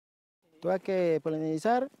Tú hay que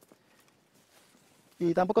polinizar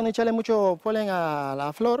y tampoco no echarle mucho polen a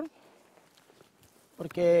la flor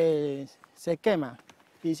porque se quema.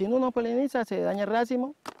 Y si uno no poliniza se daña el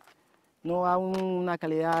racimo, no da una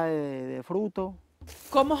calidad de fruto.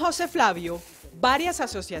 Como José Flavio, varias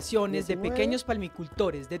asociaciones de 19. pequeños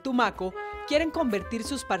palmicultores de Tumaco quieren convertir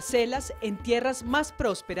sus parcelas en tierras más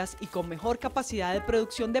prósperas y con mejor capacidad de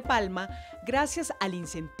producción de palma gracias al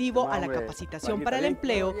incentivo a la capacitación para el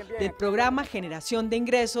empleo del Programa Generación de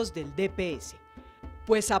Ingresos del DPS.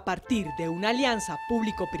 Pues a partir de una alianza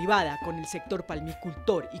público-privada con el sector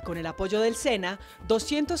palmicultor y con el apoyo del SENA,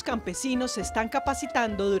 200 campesinos se están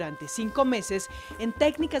capacitando durante 5 meses en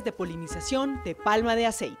técnicas de polinización de palma de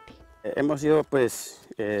aceite. Hemos sido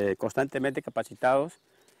constantemente capacitados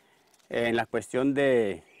en la cuestión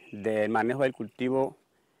del manejo del cultivo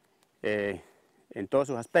en todos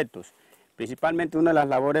sus aspectos. Principalmente una de las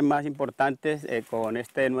labores más importantes con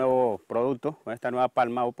este nuevo producto, con esta nueva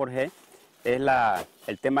palma O por G, es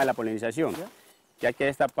el tema de la polinización, ya que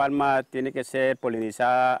esta palma tiene que ser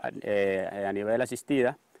polinizada a nivel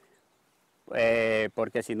asistida,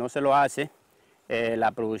 porque si no se lo hace, la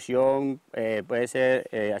producción puede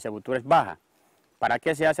ser hacia futuro es baja. ¿Para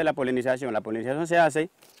qué se hace la polinización? La polinización se hace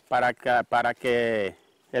para que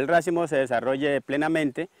el racimo se desarrolle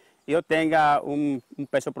plenamente y obtenga un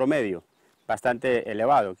peso promedio bastante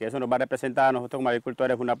elevado, que eso nos va a representar a nosotros como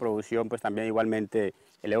agricultores una producción pues también igualmente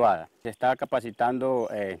elevada. Se está capacitando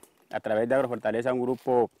a través de Agrofortaleza un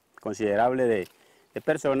grupo considerable de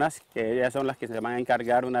personas que ellas son las que se van a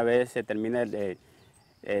encargar una vez se termine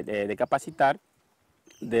de capacitar,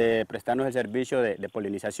 de prestarnos el servicio de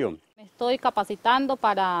polinización. Me estoy capacitando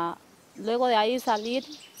para luego de ahí salir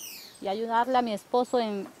y ayudarle a mi esposo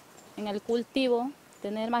en el cultivo,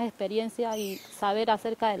 tener más experiencia y saber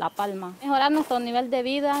acerca de la palma. Mejorar nuestro nivel de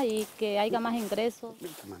vida y que haya más ingresos.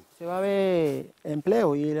 Se va a ver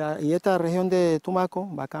empleo y esta región de Tumaco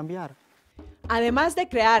va a cambiar. Además de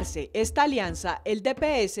crearse esta alianza, el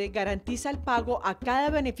DPS garantiza el pago a cada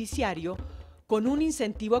beneficiario con un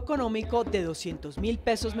incentivo económico de 200.000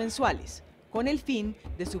 pesos mensuales, con el fin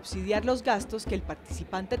de subsidiar los gastos que el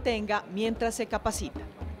participante tenga mientras se capacita.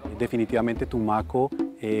 Definitivamente Tumaco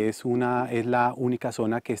es la única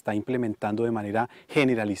zona que está implementando de manera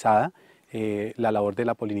generalizada la labor de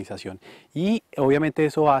la polinización. Y obviamente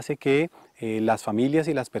eso hace que las familias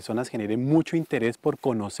y las personas generen mucho interés por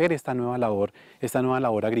conocer esta nueva labor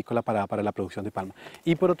agrícola para la producción de palma.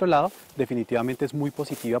 Y por otro lado, definitivamente es muy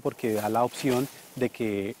positiva porque da la opción de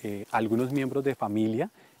que algunos miembros de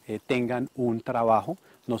familia tengan un trabajo,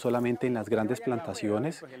 no solamente en las grandes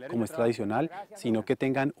plantaciones, como es tradicional, sino que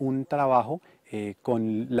tengan un trabajo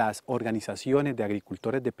con las organizaciones de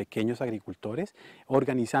agricultores, de pequeños agricultores,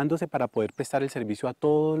 organizándose para poder prestar el servicio a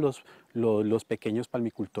todos los pequeños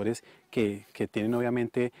palmicultores que tienen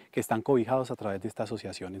obviamente, que están cobijados a través de estas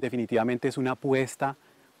asociaciones. Definitivamente es una apuesta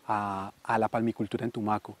a la palmicultura en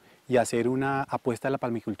Tumaco. Y hacer una apuesta a la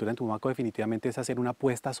palmicultura en Tumaco definitivamente es hacer una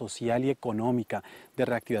apuesta social y económica, de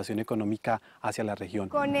reactivación económica hacia la región.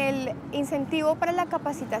 Con el incentivo para la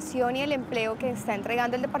capacitación y el empleo que está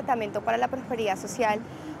entregando el Departamento para la Prosperidad Social,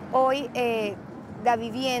 hoy la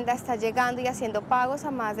vivienda está llegando y haciendo pagos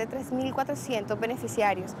a más de 3.400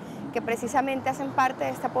 beneficiarios, que precisamente hacen parte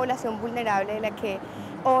de esta población vulnerable de la que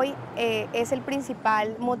hoy es el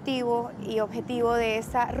principal motivo y objetivo de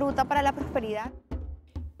esta ruta para la prosperidad.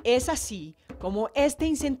 Es así como este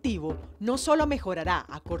incentivo no solo mejorará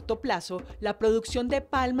a corto plazo la producción de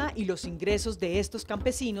palma y los ingresos de estos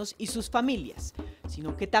campesinos y sus familias,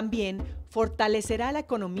 sino que también fortalecerá la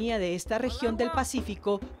economía de esta región del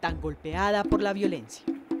Pacífico tan golpeada por la violencia.